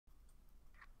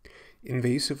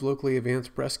Invasive locally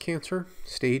advanced breast cancer,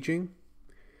 staging.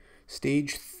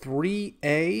 Stage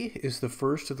 3A is the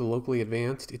first of the locally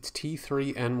advanced. It's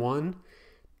T3N1.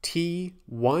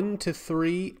 T1 to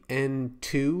 3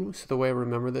 N2. So the way I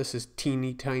remember this is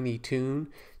teeny tiny tune.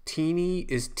 Teeny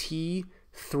is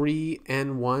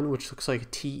T3N1, which looks like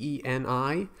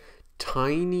TENI.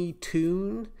 Tiny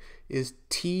tune is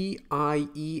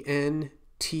TIENTOO.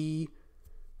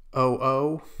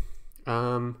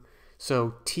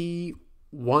 So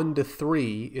T1 to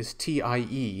 3 is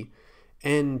TIE.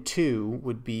 N2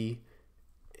 would be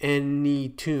any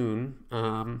tune.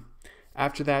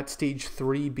 After that, stage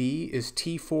 3B is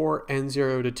T4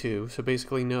 N0 to 2. So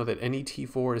basically know that any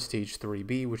T4 is stage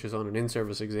 3B, which is on an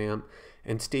in-service exam,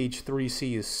 and stage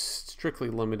 3C is strictly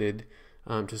limited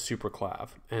to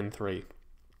supraclav, N3.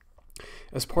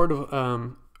 As part of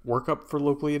workup for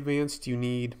locally advanced, you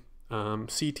need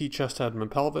CT chest, abdomen,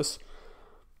 pelvis,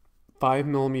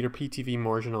 5mm PTV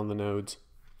margin on the nodes.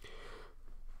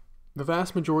 The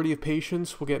vast majority of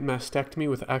patients will get mastectomy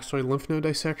with axillary lymph node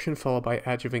dissection, followed by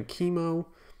adjuvant chemo,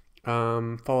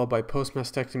 followed by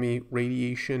post-mastectomy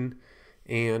radiation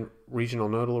and regional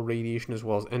nodal irradiation, as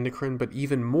well as endocrine. But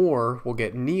even more will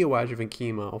get neoadjuvant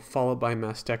chemo, followed by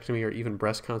mastectomy or even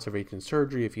breast conservation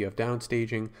surgery if you have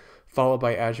downstaging, followed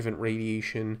by adjuvant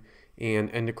radiation,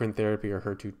 and endocrine therapy or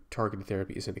HER2 targeted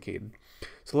therapy is indicated.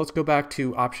 So let's go back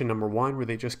to option number 1, where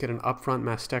they just get an upfront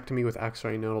mastectomy with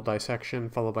axillary nodal dissection,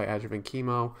 followed by adjuvant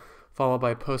chemo, followed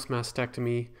by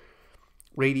post-mastectomy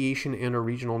radiation and or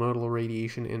regional nodal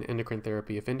irradiation and endocrine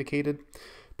therapy if indicated.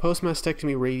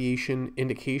 Post-mastectomy radiation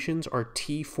indications are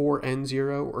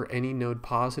T4N0 or any node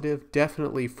positive,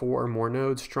 definitely 4 or more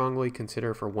nodes, strongly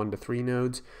consider for 1 to 3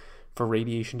 nodes for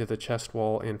radiation to the chest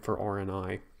wall and for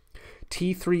RNI.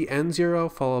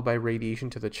 T3N0 followed by radiation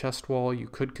to the chest wall. You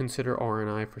could consider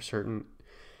RNI for certain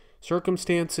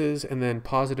circumstances, and then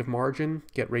positive margin,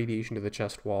 get radiation to the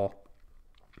chest wall.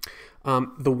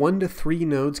 The 1 to 3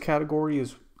 nodes category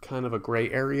is kind of a gray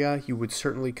area. You would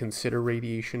certainly consider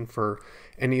radiation for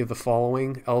any of the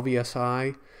following: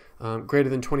 LVSI, greater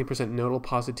than 20% nodal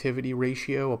positivity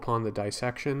ratio upon the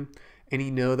dissection, any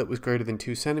node that was greater than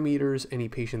 2 centimeters, any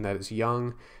patient that is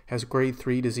young, has grade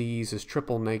 3 disease, is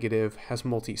triple negative, has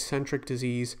multicentric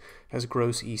disease, has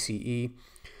gross ECE.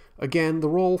 Again, the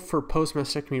role for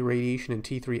post-mastectomy radiation in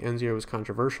T3N0 is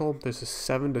controversial. There's a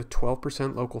 7 to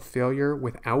 12% local failure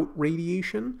without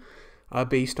radiation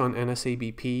based on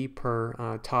NSABP per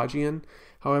Tajian.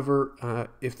 However,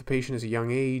 if the patient is a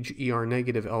young age, ER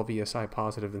negative, LVSI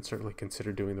positive, then certainly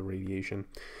consider doing the radiation.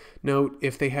 Note,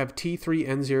 if they have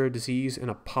T3N0 disease in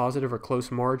a positive or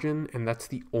close margin, and that's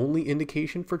the only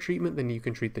indication for treatment, then you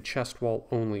can treat the chest wall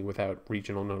only without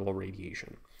regional nodal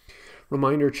radiation.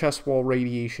 Reminder, chest wall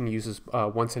radiation uses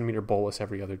 1 centimeter bolus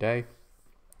every other day.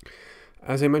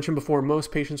 As I mentioned before,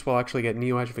 most patients will actually get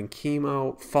neoadjuvant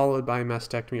chemo, followed by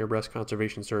mastectomy or breast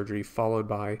conservation surgery, followed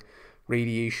by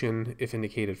radiation if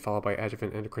indicated, followed by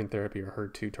adjuvant endocrine therapy or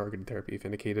HER2 targeted therapy if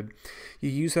indicated. You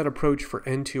use that approach for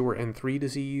N2 or N3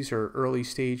 disease or early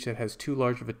stage that has too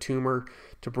large of a tumor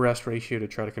to breast ratio to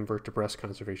try to convert to breast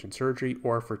conservation surgery,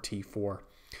 or for T4.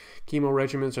 Chemo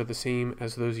regimens are the same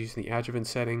as those used in the adjuvant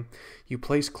setting. You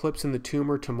place clips in the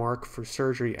tumor to mark for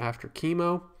surgery after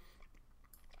chemo.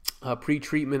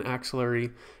 Pre-treatment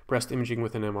axillary breast imaging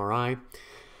with an MRI.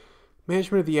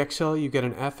 Management of the XL, you get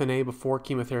an F and A before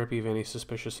chemotherapy of any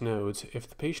suspicious nodes. If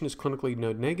the patient is clinically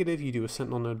node negative, you do a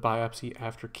sentinel node biopsy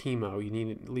after chemo. You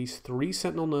need at least 3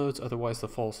 sentinel nodes, otherwise the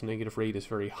false negative rate is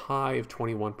very high of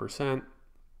 21%.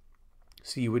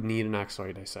 So you would need an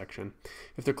axillary dissection.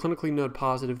 If they're clinically node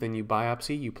positive, then you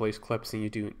biopsy, you place clips, and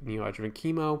you do neoadjuvant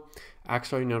chemo.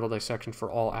 Axillary nodal dissection for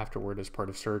all afterward as part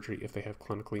of surgery if they have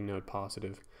clinically node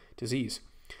positive disease.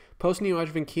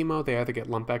 Post-neoadjuvant chemo, they either get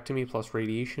lumpectomy plus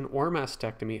radiation or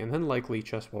mastectomy, and then likely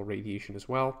chest wall radiation as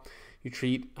well. You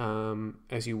treat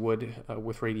as you would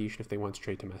with radiation if they went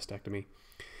straight to mastectomy.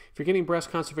 If you're getting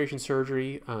breast conservation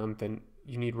surgery, then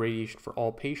you need radiation for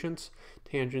all patients,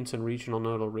 tangents and regional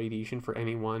nodal radiation for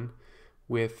anyone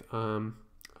with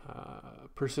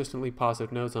persistently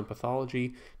positive nodes on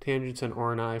pathology, tangents and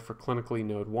RNI for clinically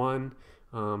node 1,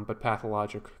 but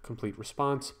pathologic complete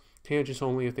response. Tangents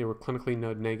only if they were clinically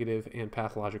node negative and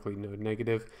pathologically node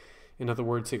negative. In other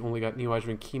words, they only got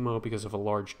neoadjuvant chemo because of a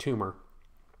large tumor.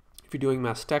 If you're doing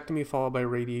mastectomy followed by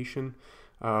radiation,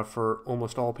 for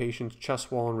almost all patients,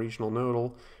 chest wall and regional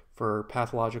nodal for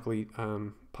pathologically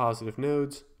positive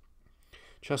nodes,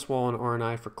 chest wall and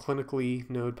RNI for clinically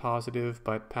node positive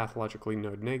but pathologically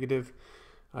node negative,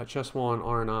 chest wall and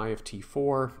RNI of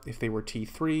T4. If they were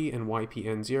T3 and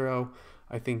YPN0,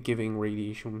 I think giving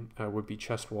radiation would be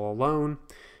chest wall alone.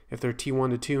 If their T1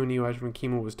 to 2 and neoadjuvant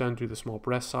chemo was done due to the small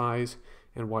breast size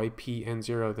and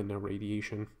YPN0, then no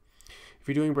radiation. If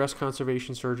you're doing breast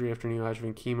conservation surgery after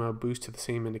neoadjuvant chemo, boost to the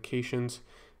same indications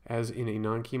as in a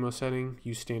non-chemo setting.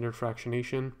 Use standard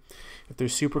fractionation. If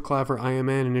there's supraclav or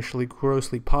IMN initially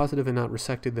grossly positive and not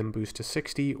resected, then boost to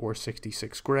 60 or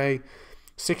 66 gray.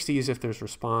 60 is if there's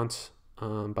response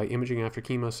by imaging after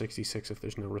chemo, 66 if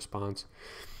there's no response.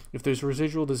 If there's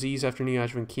residual disease after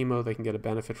neoadjuvant chemo, they can get a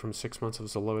benefit from 6 months of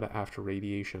Xeloda after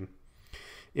radiation.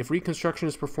 If reconstruction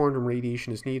is performed and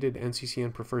radiation is needed,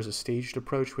 NCCN prefers a staged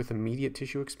approach with immediate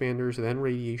tissue expanders, then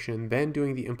radiation, then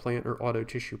doing the implant or auto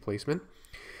tissue placement.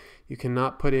 You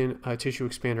cannot put in a tissue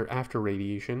expander after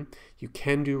radiation. You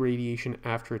can do radiation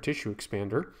after a tissue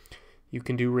expander. You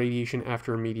can do radiation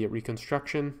after immediate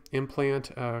reconstruction.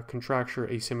 Implant, contracture,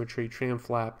 asymmetry, tram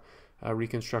flap,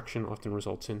 reconstruction often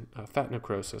results in fat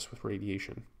necrosis with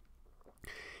radiation.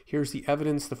 Here's the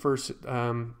evidence. The first,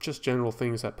 just general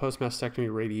things, that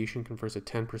post-mastectomy radiation confers a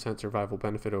 10% survival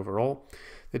benefit overall.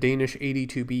 The Danish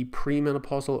 82B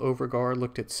premenopausal overGAR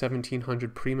looked at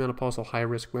 1,700 premenopausal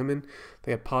high-risk women.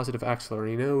 They had positive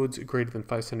axillary nodes, greater than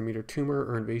 5 centimeter tumor,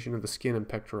 or invasion of the skin and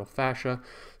pectoral fascia,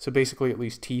 so basically at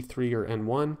least T3 or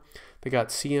N1. They got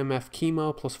CMF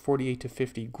chemo plus 48 to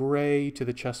 50 gray to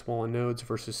the chest wall and nodes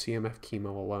versus CMF chemo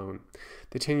alone.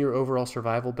 The 10-year overall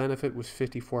survival benefit was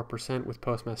 54% with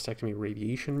post-mastectomy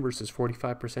radiation versus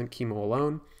 45% chemo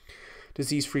alone.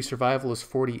 Disease-free survival is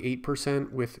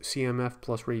 48% with CMF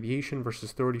plus radiation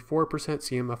versus 34%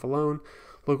 CMF alone.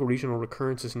 Local regional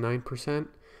recurrence is 9%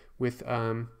 with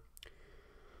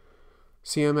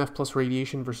CMF plus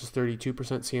radiation versus 32%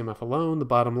 CMF alone. The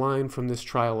bottom line from this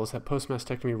trial is that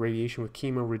post-mastectomy radiation with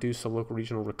chemo reduced the local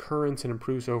regional recurrence and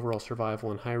improves overall survival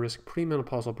in high-risk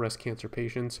premenopausal breast cancer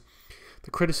patients. The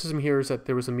criticism here is that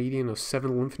there was a median of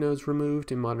 7 lymph nodes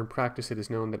removed. In modern practice, it is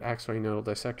known that axillary nodal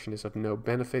dissection is of no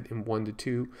benefit in 1 to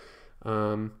 2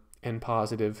 N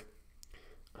positive,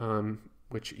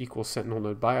 which equals sentinel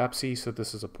node biopsy, so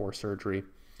this is a poor surgery.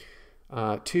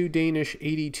 2 Danish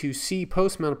 82C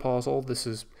postmenopausal. This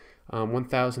is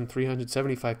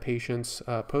 1,375 patients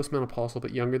postmenopausal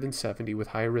but younger than 70 with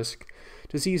high risk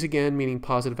disease again, meaning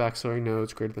positive axillary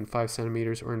nodes greater than 5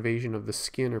 centimeters or invasion of the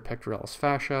skin or pectoralis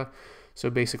fascia. So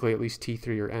basically at least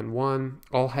T3 or N1.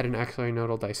 All had an axillary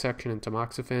nodal dissection and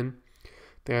tamoxifen.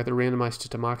 They either randomized to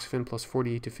tamoxifen plus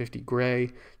 48 to 50 gray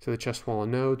to the chest wall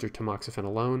and nodes or tamoxifen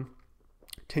alone.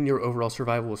 10-year overall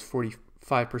survival was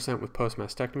 45% with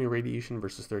post-mastectomy radiation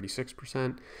versus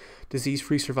 36%.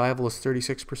 Disease-free survival is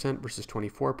 36% versus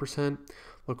 24%.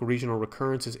 Local regional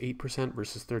recurrence is 8%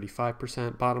 versus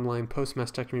 35%. Bottom line,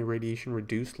 post-mastectomy radiation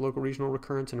reduced local regional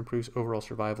recurrence and improves overall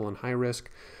survival in high-risk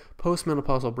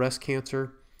post-menopausal breast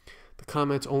cancer. The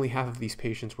comments, only half of these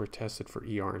patients were tested for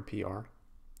ER and PR.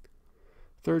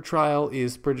 Third trial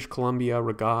is British Columbia,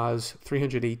 Regaz,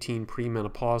 318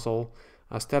 premenopausal.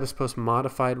 Status post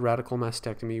modified radical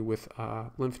mastectomy with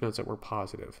lymph nodes that were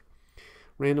positive.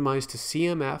 Randomized to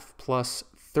CMF plus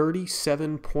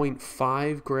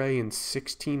 37.5 gray and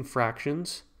 16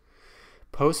 fractions.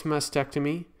 Post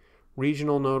mastectomy,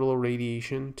 regional nodal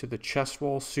irradiation to the chest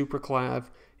wall, supraclav,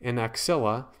 and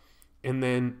axilla, and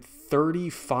then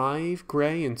 35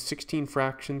 gray and 16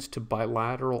 fractions to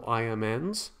bilateral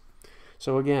IMNs.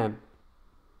 So again,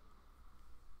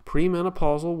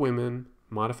 premenopausal women,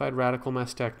 modified radical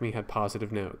mastectomy, had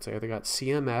positive nodes. They either got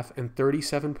CMF and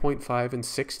 37.5 and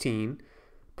 16,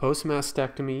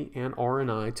 post-mastectomy and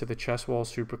RNI to the chest wall,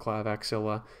 supraclav,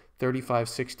 axilla,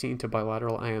 35-16 to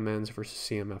bilateral IMNs versus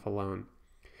CMF alone.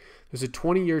 There's a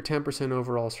 20-year 10%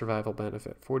 overall survival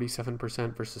benefit,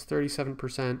 47% versus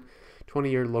 37%.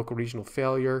 20-year local regional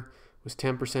failure was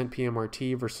 10%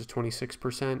 PMRT versus 26%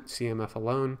 CMF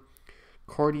alone.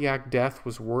 Cardiac death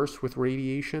was worse with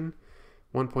radiation,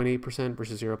 1.8%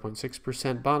 versus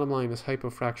 0.6%. Bottom line is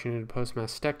hypofractionated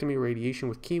post-mastectomy radiation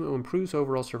with chemo improves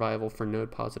overall survival for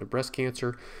node-positive breast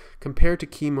cancer compared to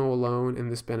chemo alone,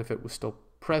 and this benefit was still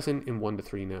present in 1 to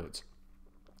 3 nodes.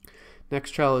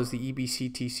 Next trial is the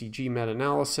EBC-TCG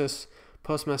meta-analysis.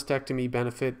 Post-mastectomy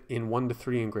benefit in 1 to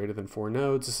 3 and greater than 4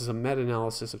 nodes. This is a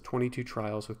meta-analysis of 22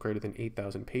 trials with greater than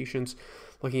 8,000 patients,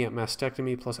 looking at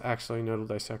mastectomy plus axillary nodal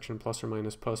dissection plus or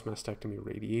minus post-mastectomy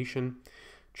radiation.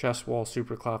 Chest wall,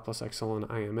 supraclav plus axilla and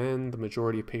IMN. The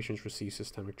majority of patients received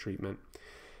systemic treatment.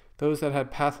 Those that had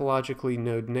pathologically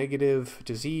node-negative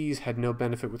disease had no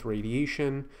benefit with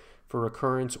radiation for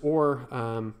recurrence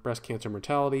or breast cancer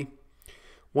mortality.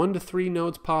 1 to 3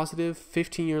 nodes positive,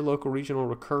 15-year local regional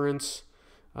recurrence,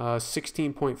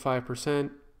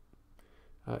 16.5%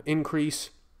 increase.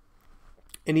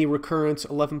 Any recurrence,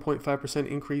 11.5%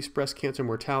 increase. Breast cancer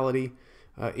mortality,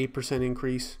 8%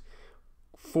 increase.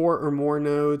 4 or more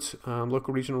nodes,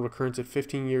 local regional recurrence at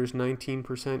 15 years,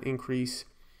 19% increase.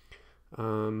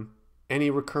 Any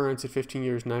recurrence at 15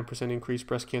 years, 9% increase.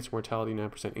 Breast cancer mortality,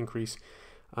 9% increase.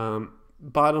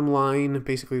 Bottom line,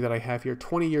 basically, that I have here,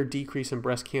 20-year decrease in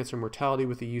breast cancer mortality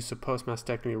with the use of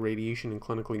post-mastectomy radiation and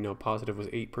clinically node positive was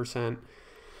 8%.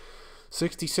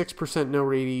 66% no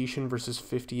radiation versus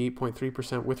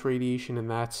 58.3% with radiation, and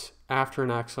that's after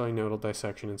an axillary nodal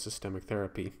dissection and systemic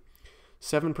therapy.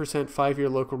 7% 5-year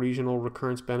local regional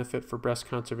recurrence benefit for breast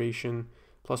conservation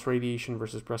plus radiation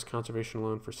versus breast conservation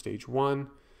alone for stage 1.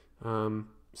 7%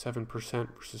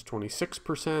 versus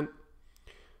 26%.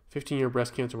 15-year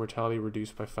breast cancer mortality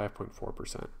reduced by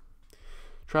 5.4%.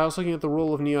 Trials looking at the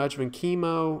role of neoadjuvant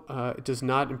chemo. It does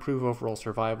not improve overall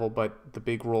survival, but the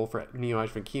big role for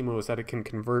neoadjuvant chemo is that it can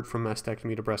convert from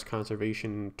mastectomy to breast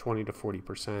conservation 20 to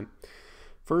 40%.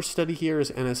 First study here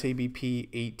is NSABP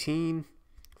 18,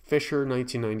 Fisher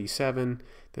 1997.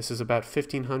 This is about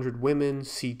 1,500 women,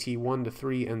 CT 1 to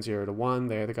 3 and 0 to 1.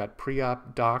 They either got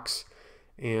pre-op dox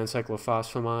and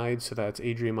cyclophosphamide, so that's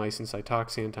adriamycin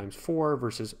cytoxan times 4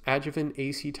 versus adjuvant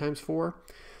AC times 4.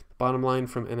 The bottom line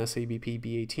from NSABP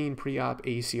B18 pre-op,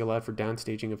 AC allowed for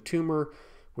downstaging of tumor,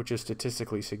 which is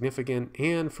statistically significant,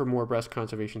 and for more breast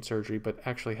conservation surgery, but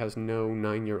actually has no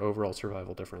 9-year overall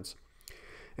survival difference.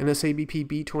 NSABP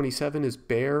B27 is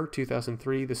Bayer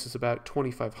 2003. This is about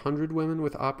 2,500 women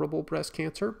with operable breast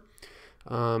cancer.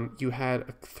 You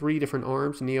had 3 different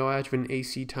arms, neoadjuvant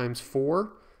AC times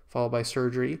 4, followed by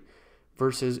surgery,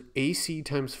 versus AC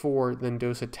times 4, then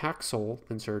docetaxel,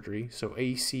 then surgery. So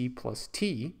AC plus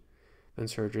T, then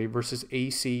surgery, versus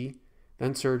AC,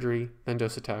 then surgery, then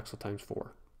docetaxel times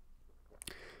 4.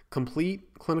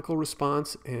 Complete clinical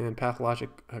response and pathologic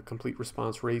complete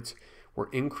response rates were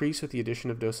increased with the addition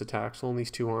of docetaxel in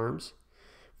these 2 arms.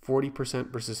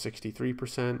 40% versus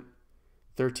 63%,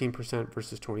 13%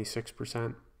 versus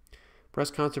 26%.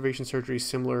 Breast conservation surgery is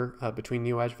similar between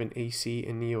neoadjuvant AC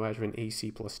and neoadjuvant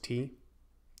AC plus T.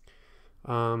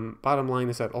 Bottom line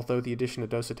is that although the addition of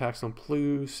docetaxel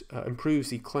improves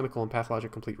the clinical and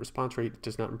pathologic complete response rate, it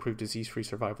does not improve disease-free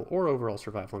survival or overall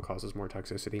survival and causes more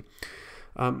toxicity.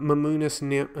 Mamonis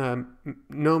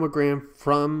nomogram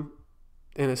from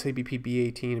NSABP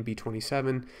B18 and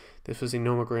B27. This was a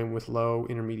nomogram with low,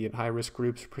 intermediate, high-risk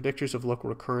groups. Predictors of local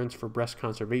recurrence for breast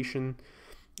conservation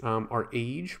are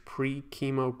age,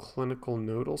 pre-chemo clinical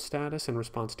nodal status and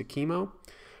response to chemo.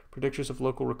 Predictors of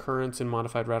local recurrence in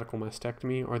modified radical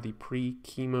mastectomy are the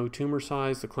pre-chemo tumor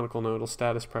size, the clinical nodal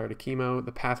status prior to chemo,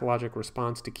 the pathologic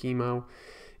response to chemo.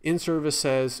 In-service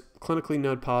says clinically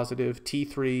node positive,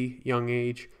 T3, young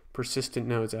age, persistent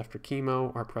nodes after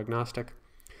chemo are prognostic.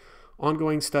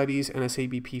 Ongoing studies,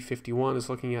 NSABP 51 is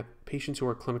looking at patients who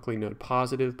are clinically node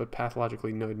positive but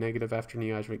pathologically node negative after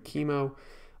neoadjuvant chemo,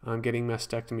 getting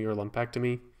mastectomy or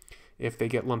lumpectomy. If they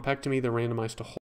get lumpectomy, they're randomized to